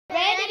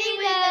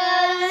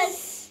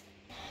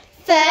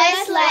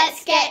First,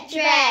 let's get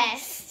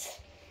dressed.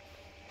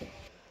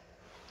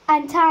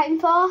 And time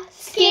for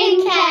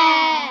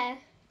Skincare.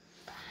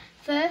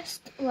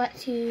 First,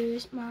 let's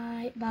use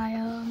my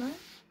Bioma.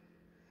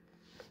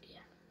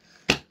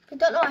 I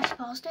don't know how to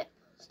post it,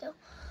 still.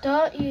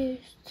 Don't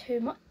use too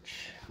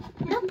much.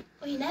 Nope,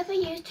 we never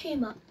use too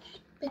much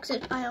because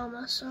it's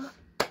Bioma, so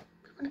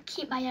we want to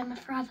keep Bioma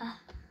forever.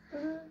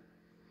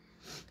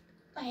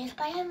 Wait, is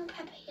Bioma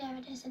Pepper here?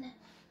 It is, isn't it?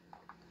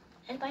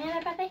 Is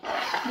Bioma Pepper?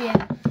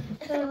 Yeah.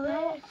 So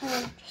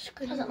I'm just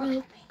going to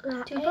rub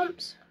that 2 in.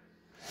 bumps.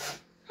 Hey,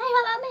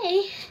 what about me?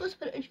 You're supposed to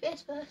put it on your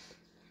face first.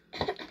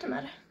 Doesn't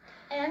matter.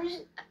 And I'm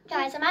just,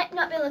 guys, I might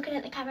not be looking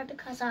at the camera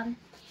because I'm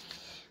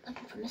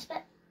looking from this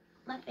bit.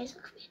 My face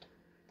looks weird.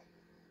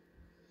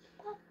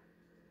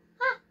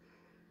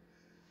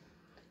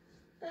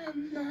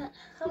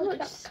 Look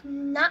at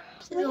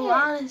snaps the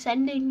line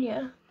sending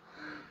you.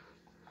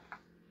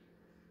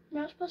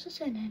 You're not supposed to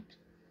say names.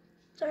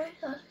 Sorry.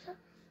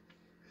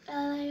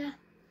 Yeah.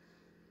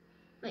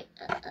 Wait.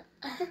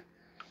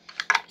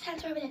 Time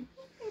to rub it in.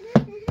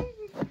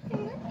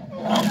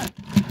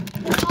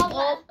 Oh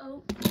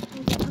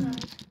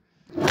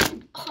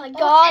my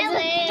god.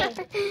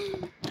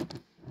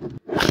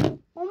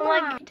 Oh my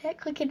god.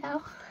 Click it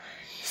now.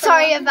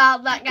 Sorry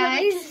about that,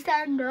 guys.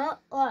 Stand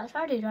up. Oh, it's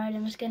already dried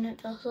in my skin.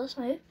 It feels so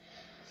smooth.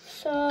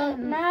 So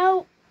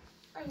now,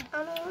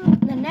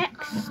 the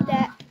next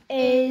step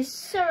is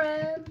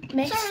serum.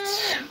 Mist.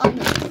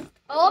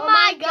 Oh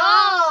my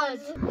god.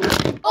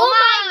 Oh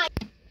my.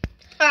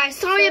 Alright,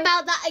 sorry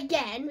about that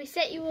again. We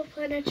set you up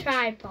on a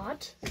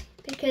tripod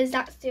because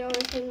that's the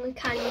only thing we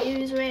can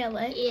use,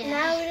 really. Yeah.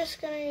 Now we're just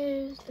going to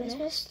use this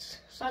mist.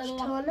 Slash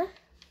toner.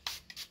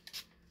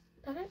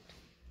 Perfect.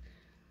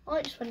 Oh,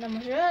 it just went down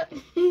my shirt.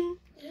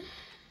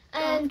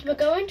 And we're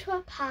going to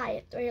a pie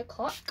at 3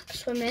 o'clock.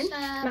 Swimming. So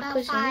my about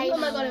cousin. 5 Oh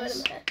my god, it hours. went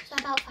in my hair. So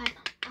about 5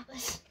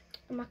 hours.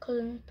 And my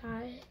cousin's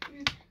pie.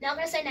 Not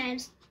gonna say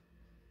names.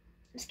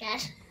 I'm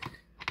scared.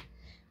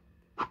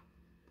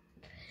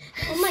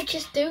 I might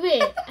just do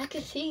it. I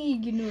can see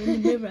you, in the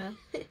mirror.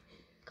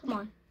 Come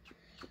on.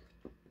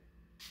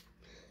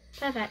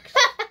 Perfect.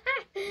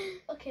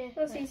 Okay.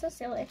 That seems so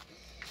silly.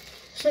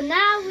 So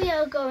now we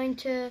are going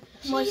to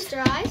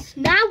Moisturise.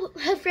 Now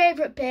her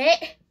favourite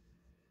bit.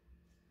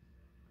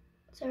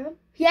 Serum.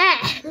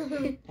 Yeah.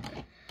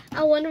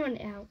 I want to run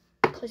it out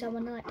because I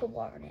want to put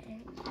water on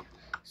it.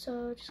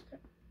 So just.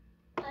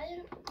 I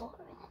didn't put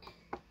water in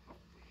it.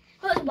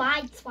 Oh,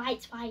 it's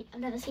white.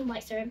 I've never seen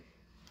white serum.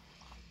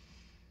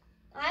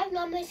 I've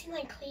normally seen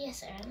clear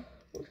serum.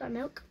 Looks like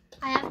milk.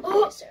 I have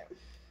clear serum.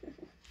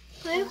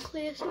 I have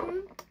clear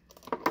serum.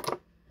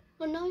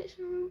 Oh, night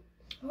serum.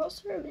 What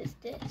serum is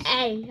this?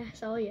 Hey, I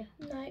saw you.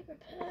 Night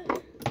repair.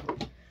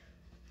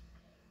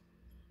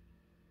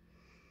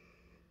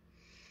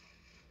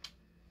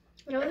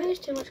 I don't want to use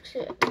too much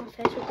because my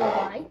face will go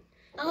white.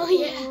 Oh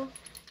yeah.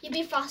 You'd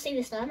be Frosty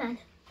the Snowman.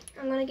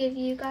 I'm going to give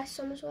you guys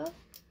some as well.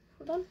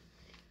 Hold on.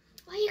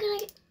 Why are you gonna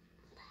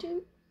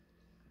get?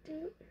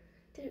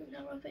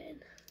 Now rub it in.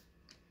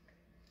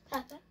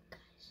 Perfect,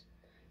 guys.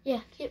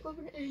 Yeah, keep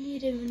rubbing it in. You're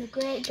doing a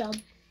great job.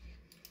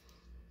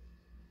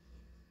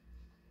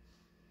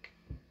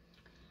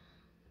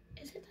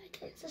 Is it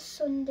like It's a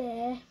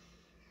Sunday.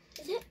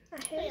 Is it?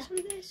 I hate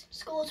Sundays.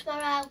 School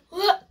tomorrow.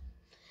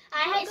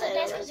 I hate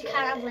Sundays because you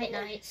can't have late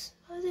nights.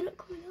 Why is it not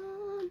coming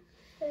on?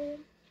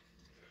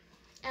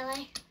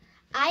 LA.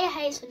 I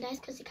hate Sundays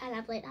because you can't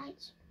have late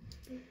nights.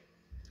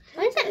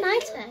 When's it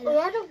night then? We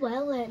had a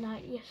well late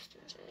night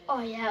yesterday.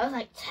 Oh yeah, it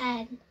was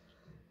 10.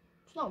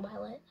 It's not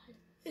well late night.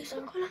 It's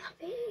not going on my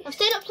face. I've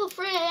stayed up till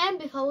 3 AM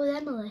before with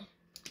Emily.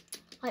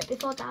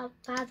 Before Dad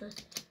fathers.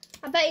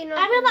 I bet you know.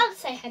 I'm about to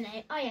say her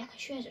name. Oh yeah, because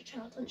she has a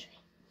child, doesn't she?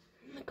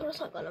 Oh my god, it's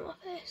not going on my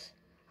face.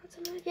 That's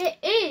amazing. Yeah,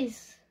 it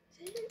is.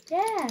 Is it?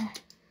 Yeah.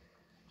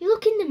 You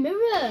look in the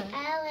mirror.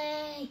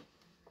 Ellie.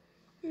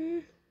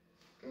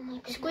 Oh my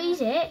god.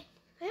 Squeeze it.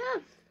 I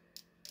am.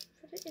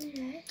 Put it in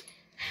there.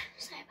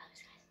 Sorry about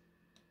this, guys.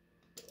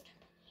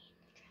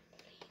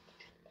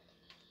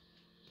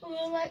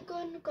 We're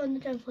go on the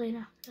trampoline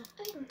after.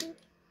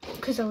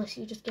 Because Alyssa,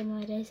 you just gave me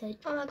my day said.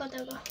 Oh my god,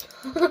 there we go.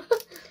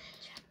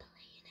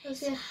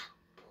 Trampoline.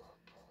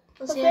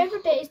 My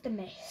favourite bit is the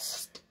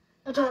mist.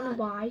 I don't know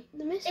why.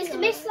 The mist is the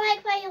mist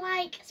where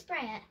you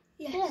spray it?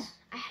 Yes. Yeah.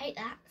 I hate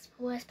that. It's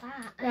the worst part.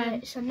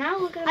 Right, so now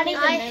we're going to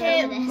I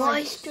hate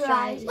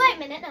moisturiser. Wait a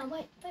minute, no,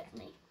 wait for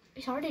me.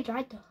 It's already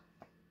dried though.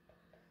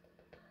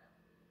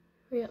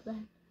 Hurry up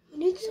then. We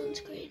need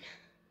sunscreen.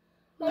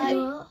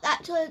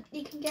 Actually,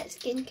 you can get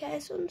skincare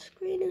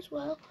sunscreen as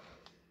well.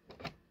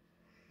 Hey,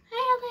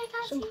 I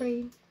can't Sun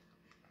cream.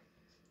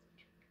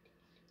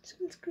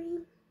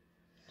 Sunscreen.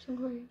 Sun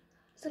cream.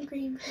 Sun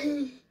cream.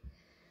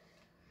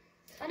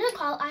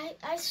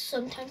 I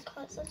sometimes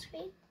call it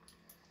sunscreen.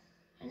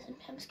 And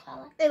sometimes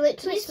call it. It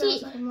literally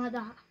smells something like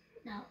that.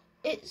 No.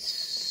 It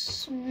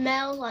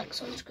smells like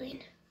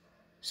sunscreen.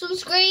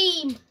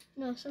 Sunscreen!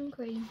 No, sun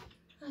cream.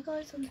 I call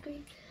it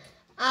sunscreen.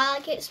 I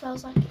like it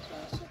smells like it as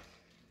well. So.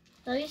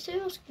 No, you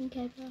still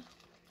skincare though.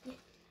 Yeah.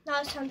 Now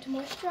it's time to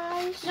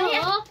moisturise. No,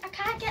 I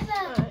can't get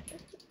that. Alright.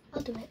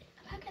 I'll do it.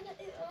 I can't get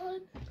it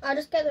on. I'll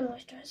just get the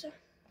moisturiser.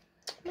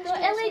 No,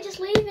 Ellie, just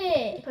leave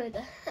it. Put it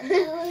there.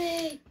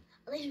 Ellie.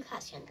 At least you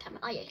can't see on camera.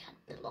 Oh, yeah, you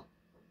can. Look.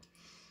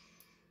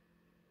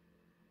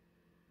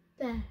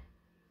 There.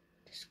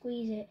 Just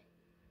squeeze it.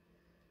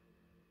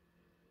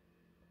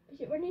 Is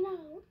it running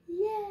out?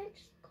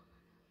 Yes.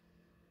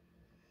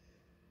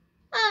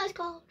 Oh, it's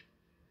cold.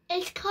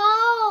 It's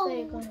cold. There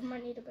you go. I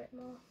might need a bit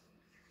more.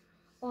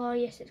 Oh,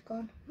 yes, it's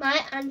gone. My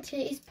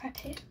auntie is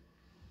preppy.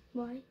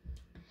 Why?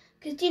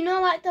 Because do you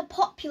know like the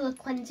popular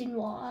cleansing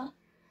water?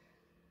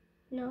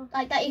 No.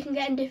 Like that you can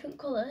get in different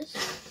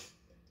colours?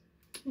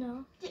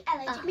 No.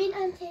 Ella, do you mean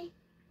auntie?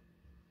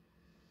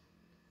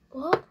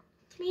 What?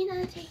 Do you mean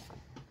auntie?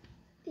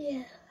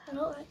 Yeah, I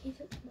don't like you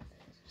touching my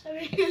face.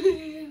 Sorry.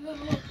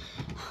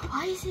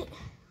 Why is it?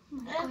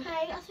 Oh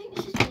okay, I think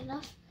this is good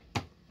enough.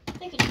 I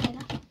think it's good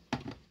enough.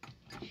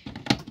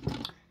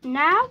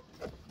 Now,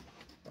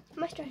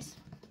 Moisturise.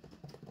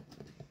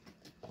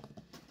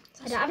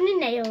 I don't have any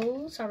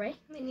nails, sorry.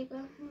 Me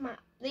neither.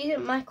 These are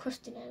my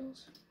crusty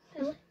nails.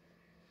 Really?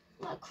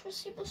 My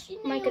crusty musty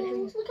nails. My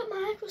goodness. Look at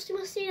my crusty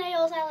musty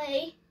nails,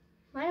 Ellie.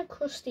 Mine are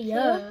crusty,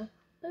 yeah.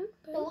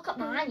 Well, look at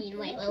mine,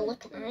 Layla.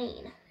 Look at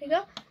mine. There you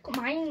go. Look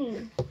at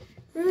mine.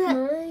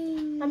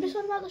 Mine. I'm just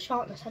worried about the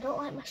shortness. I don't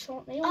like my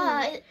short nails.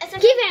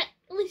 Give it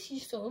at least you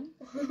some.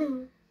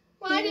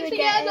 Why did you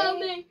forget about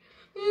me?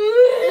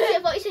 I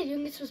thought you said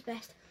youngest was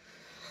best.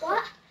 What?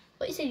 I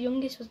thought you said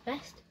youngest was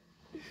best.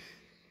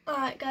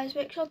 Alright guys,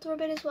 make sure to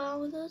rub in as well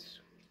with us.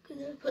 Because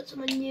we put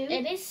someone new.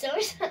 It is so.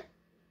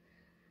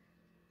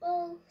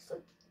 Well,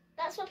 so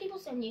that's what people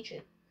say on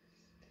YouTube.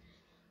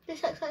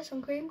 This looks like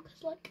sun cream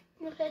because like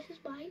my face is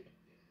white.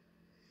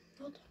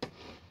 Hold on.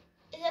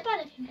 Is it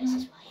bad if your face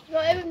is white?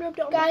 Not even rubbed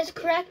it on. Guys,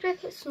 correct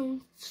if it's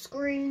sun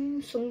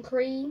cream,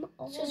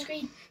 or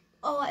sunscreen.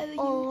 Or whatever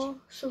or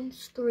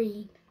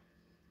sunscreen.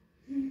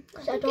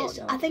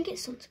 I think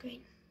it's sunscreen.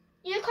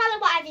 You call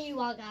it whatever you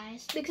want,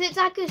 guys. Because it's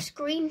like a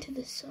screen to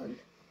the sun.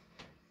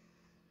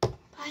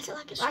 Why is it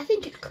like a screen? I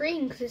think it's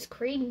cream because it's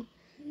cream.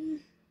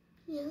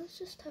 Yeah, let's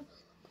just have a look.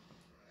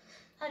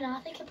 I know,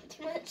 I think I put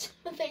too much.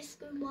 My face is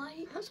going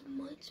white. That's a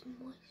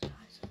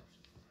moisturiser.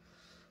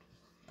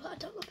 But I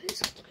don't know if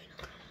it's sunscreen.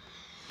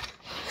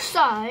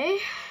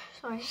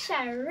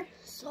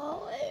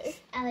 So,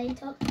 Ellie,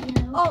 talk to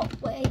you. oh,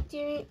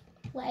 wait,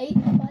 why did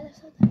I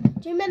say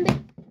that? Do you remember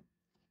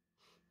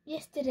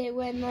yesterday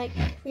when like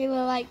we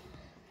were like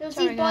there was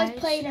these boys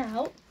playing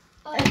out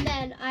and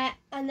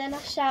then I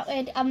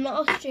shouted, I'm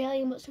not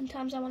Australian but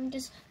sometimes I want to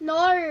just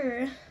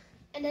no,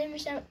 and then we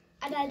shouted,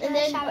 and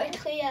then shouted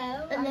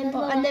Cleo,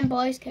 and then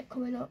boys kept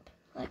coming up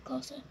like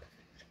closer.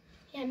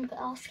 Yeah, and we got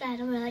all scared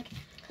and we were like,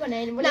 come on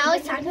in. Now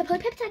it's time to play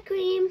peptide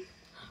cream.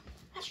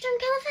 Let's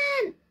drink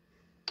elephant.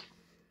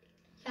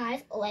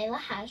 Guys, Layla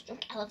has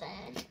drunk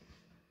elephant.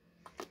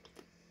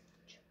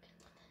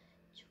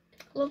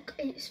 Look,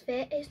 it's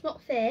fake. It's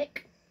not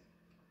fake.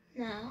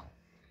 No,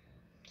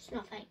 it's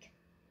not fake.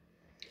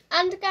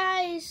 And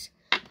guys,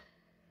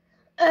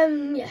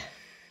 yeah.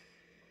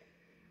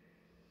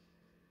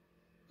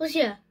 What's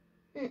your?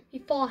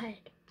 Your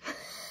forehead.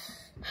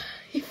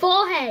 Your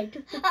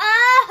forehead.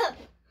 Ah!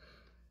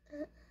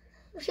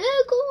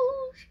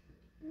 Circles.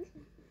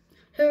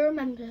 Who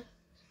remembers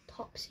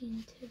Top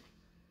Scene 2?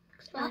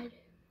 I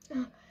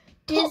do.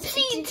 Top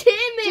Scene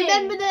Timmy. Do you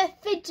remember the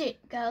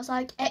fidget girls,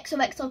 like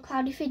XOXO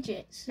cloudy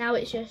fidgets? Now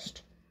it's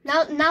just.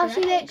 Now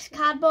she makes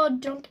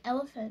cardboard drunk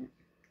elephant.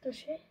 Does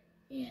she?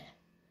 Yeah.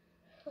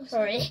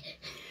 Sorry.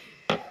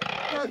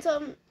 Now it's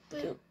on.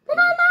 What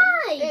about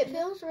mine? It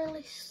feels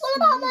really. What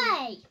about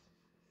me?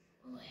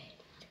 Wait.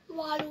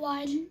 Why do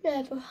I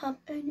never have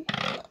any?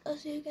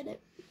 Let's see, get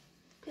it.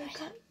 I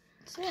can't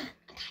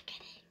get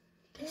it.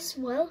 It's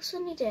well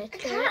sunny day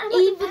today.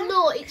 Even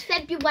though it's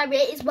February,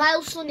 it's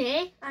well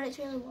sunny. And it's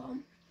really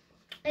warm.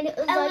 And it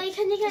was Ellie,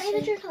 can you get me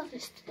the drink of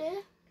this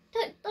today?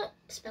 Don't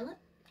spill it.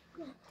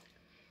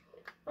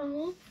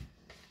 Oh.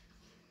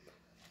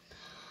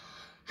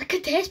 I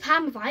could taste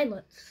Parma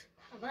violets.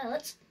 Parma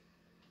violets?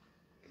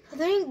 I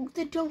think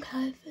the drunk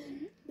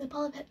elephant, the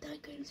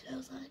polypeptide cream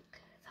smells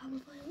like Parma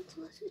violets,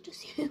 unless it's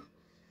just you.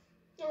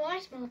 No, I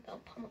smell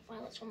about Parma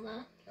violets from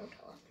there. Drunk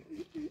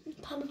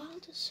elephant. Parma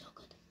violets are so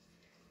good.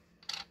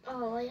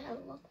 Oh, yeah,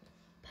 look.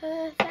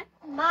 Perfect.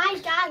 My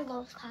dad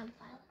loves Parma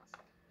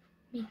violets.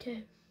 Me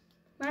too.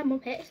 My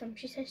mum hates them.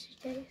 She says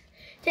she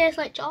tastes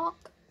like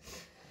chalk.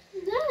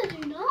 No, I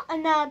do not.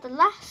 And now the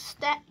last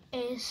step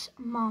is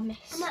more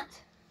mist.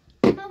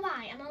 Am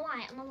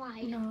I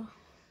white? No.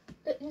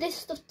 This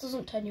stuff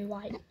doesn't turn you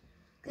white.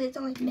 Because it's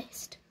only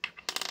mist.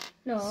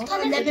 No.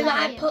 And then we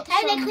might put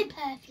technically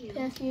some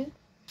perfume.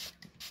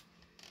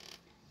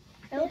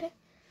 Okay.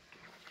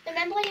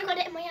 Remember when you got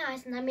it in my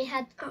eyes and then we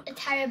had a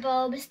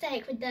terrible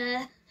mistake with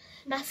the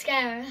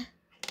mascara?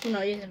 I'm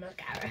not using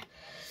mascara.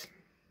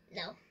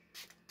 No.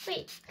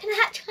 Wait, can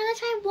I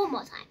try one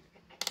more time?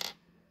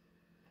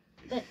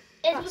 But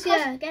it's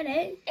because get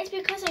it. It's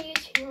because I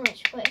use too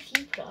much, but if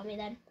you put it on me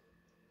then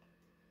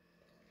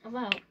I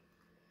won't.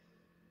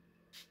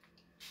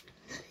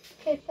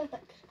 Okay,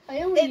 perfect.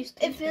 I only use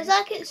It feels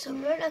like it's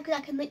summer because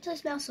I can literally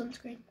smell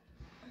sunscreen.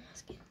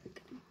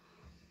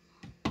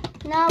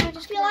 Now we're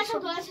just feel like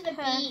I'm going to the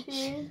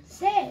beach.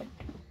 Same.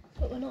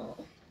 But we're not.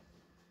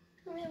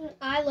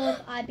 I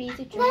love Ibiza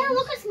drinks. Layla,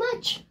 look at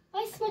Smudge.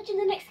 Why is Smudge in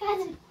the next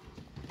garden?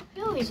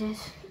 He always is.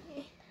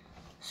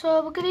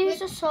 So we're gonna use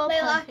the soap.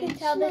 Layla, I can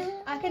tell this.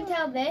 I can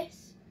tell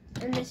this,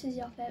 and this is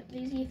your favorite.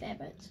 These are your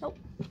favourites. Nope,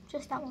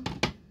 just that one.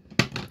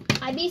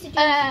 Ibiza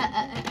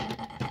drinks.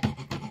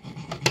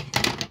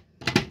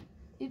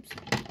 Oops.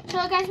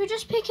 So guys, we're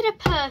just picking a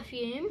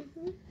perfume.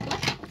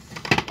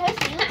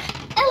 Perfume.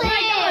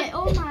 Ellie!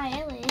 Oh my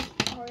Ellie.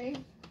 Sorry.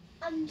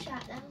 I'm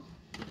shut now.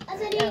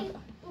 Has any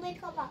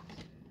lid got that?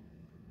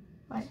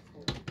 Right.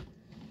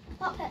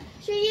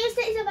 Should we use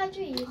it as a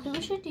battery? I think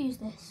we should use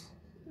this.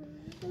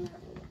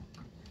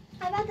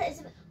 I've had that as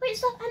a... Wait,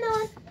 stop. I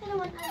know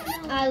one.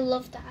 I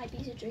love the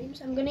Ibiza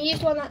Dreams. I'm going to use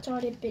the one that's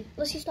already been...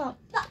 Lucy, stop.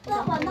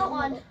 That one.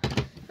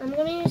 I'm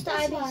going to use the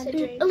Ibiza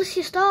Dreams.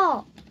 Lucy,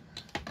 stop.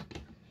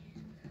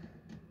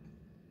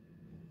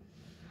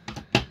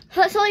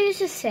 Let's all use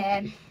the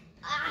same.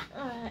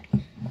 Alright.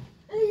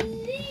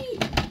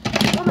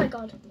 Oh my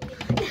god.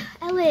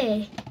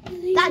 Ellie,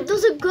 that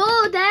doesn't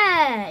go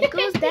there. It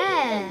goes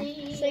there.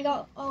 So you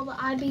got all the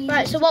Ibiza.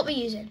 Right, so what we're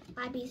using?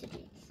 Ibiza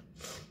Dreams.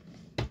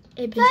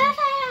 Perfect.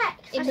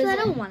 Actually, I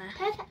don't want to.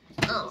 Perfect.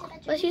 Oh.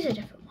 Let's use a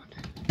different one.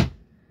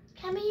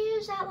 Can we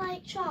use that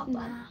like sharp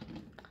one? Nah.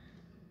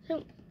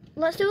 So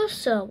let's do a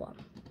so one.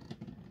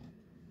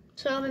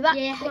 So I'll be back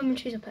when we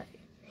choose a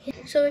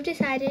perfume. So we've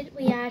decided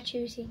we are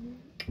choosing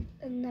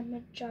the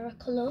Majora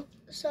Colour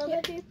so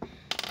perfume.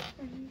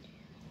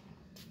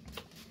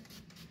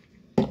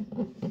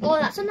 Oh,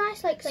 that's a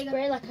nice like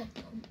spray, like a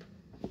pump.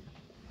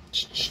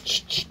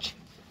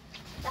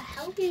 The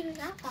hell are you doing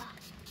that for?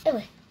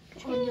 Ellie,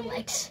 on your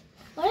legs.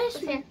 What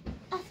is it?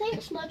 I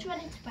think Smudge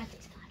went into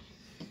Bradley's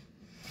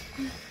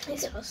garden. It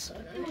smells so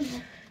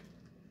nice.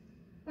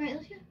 Right,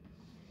 let's go.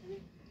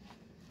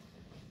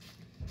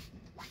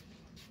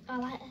 I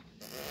like it.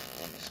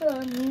 So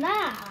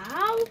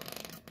now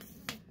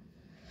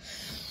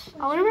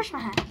I want to brush my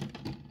hair.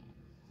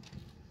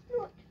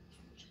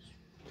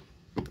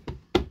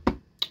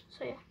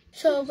 So yeah.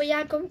 So we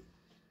are going.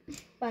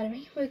 By the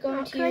way, we're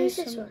going to use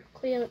some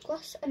clear lip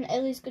gloss, and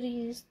Ellie's going to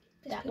use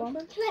that one.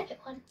 Can I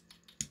pick one?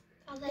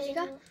 Oh, there you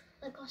go.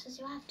 Lip glosses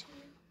you have.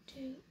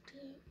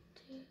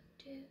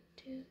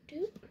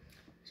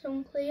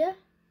 Some clear.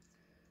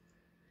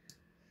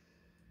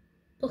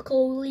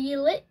 Buckle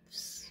your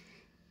lips.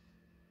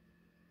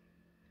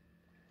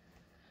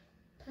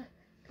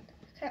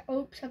 Perfect.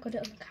 Oops, I got it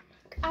on the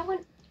camera.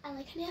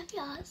 Ellie, can you have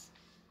yours?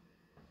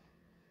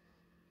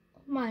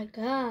 Oh my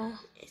god.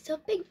 It's so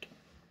pink.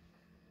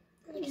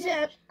 Is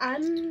it? I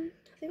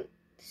think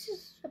this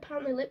is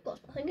apparently lip gloss.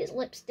 I think it's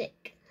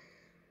lipstick.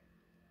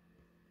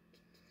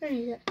 I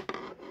use it.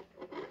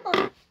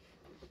 Oh.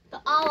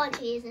 But I want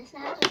to use this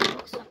now because it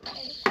looks so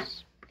pretty.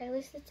 At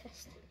least the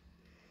test.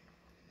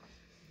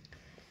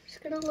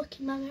 Just gonna look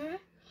in my mirror.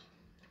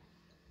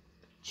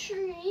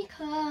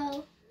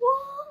 Treacle.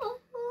 Whoa.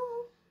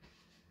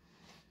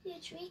 You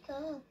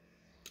treacle.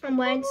 I'm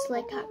wearing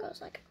sleigh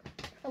cargos. Like,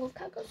 I love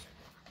cargos.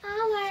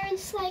 I'm wearing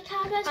sleigh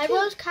cargos. I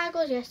wore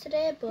cargos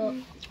yesterday, but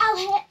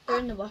they're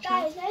in the wash.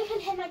 Guys, now you can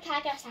hear my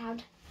cargo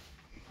sound.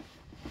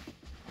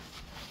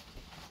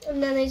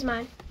 And then there's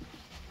mine.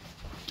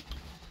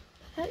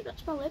 Perfect,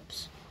 that's my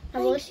lips.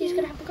 And Lucy's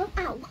gonna have a go.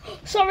 Ow!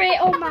 Sorry.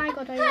 Oh my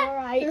god, are you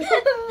alright?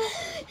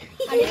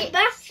 I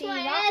didn't see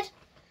that.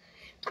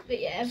 But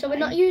yeah, so we're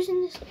not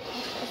using this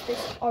because this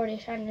is already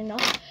shining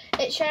off.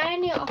 It's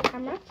shiny off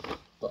camera,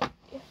 but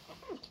yeah.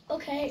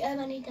 Okay,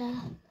 I need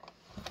to.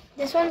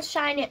 This one's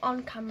shiny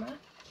on camera.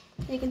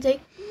 You can see.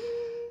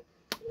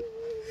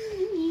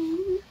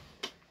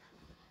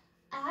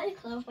 I like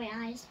to close my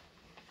eyes.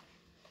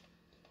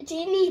 Do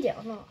you need it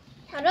or not?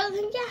 I don't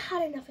think I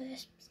had enough of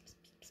this.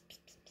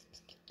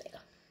 There you go.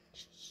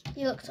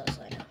 You look so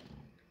slow now.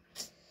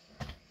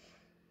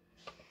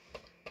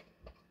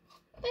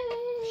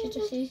 She's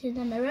just using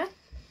the mirror.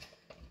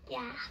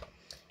 Yeah.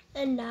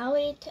 And now we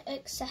need to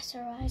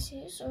accessorize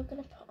it, so we're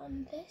going to put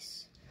on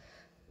this.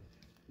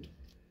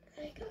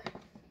 There you go.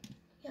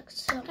 You look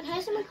so Can I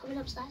hear someone coming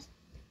upstairs?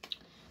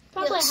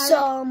 Probably you look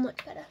so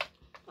much better.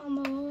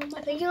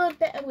 I think you look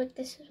better with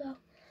this as well.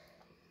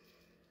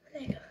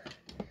 There you go.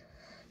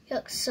 You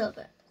look so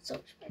good. So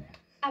much better.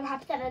 I'm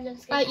happy that I don't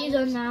see. Right, you're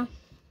done now.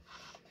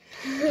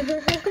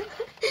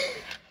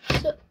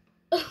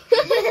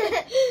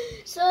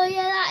 So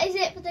yeah, that is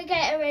it for the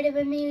Get Ready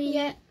With Me.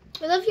 Yeah.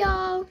 We love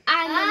y'all.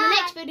 And in the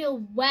next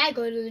video, we're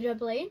going to the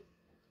trampoline.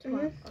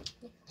 Tomorrow.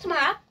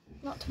 Tomorrow?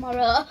 Not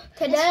tomorrow.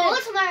 Today.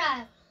 It's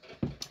tomorrow.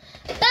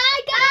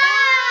 Bye,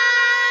 guys.